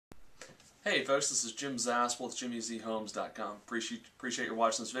Hey folks, this is Jim Zaspel with JimmyZHomes.com. Appreciate you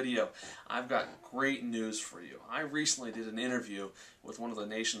watching this video. I've got great news for you. I recently did an interview with one of the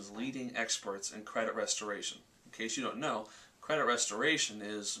nation's leading experts in credit restoration. In case you don't know, credit restoration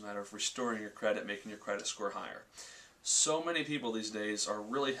is a matter of restoring your credit, making your credit score higher. So many people these days are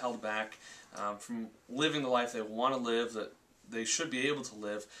really held back from living the life they want to live, that they should be able to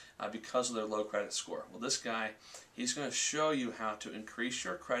live because of their low credit score. Well, this guy, he's going to show you how to increase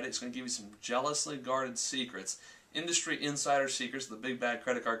your credit. He's going to give you some jealously guarded secrets, industry insider secrets the big bad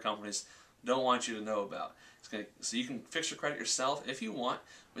credit card companies don't want you to know about. So you can fix your credit yourself if you want.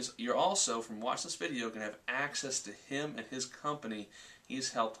 You're also, from watching this video, going to have access to him and his company.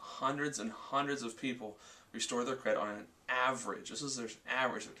 He's helped hundreds and hundreds of people restore their credit on an average. This is their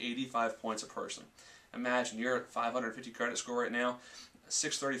average of 85 points a person. Imagine you're at 550 credit score right now,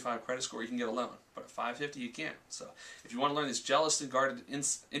 635 credit score, you can get a loan, but at 550 you can't. So if you want to learn these jealously guarded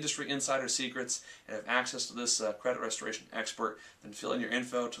industry insider secrets and have access to this credit restoration expert, then fill in your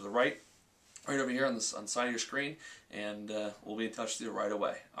info to the right over here on the side of your screen, and we'll be in touch with you right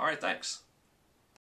away. All right, thanks.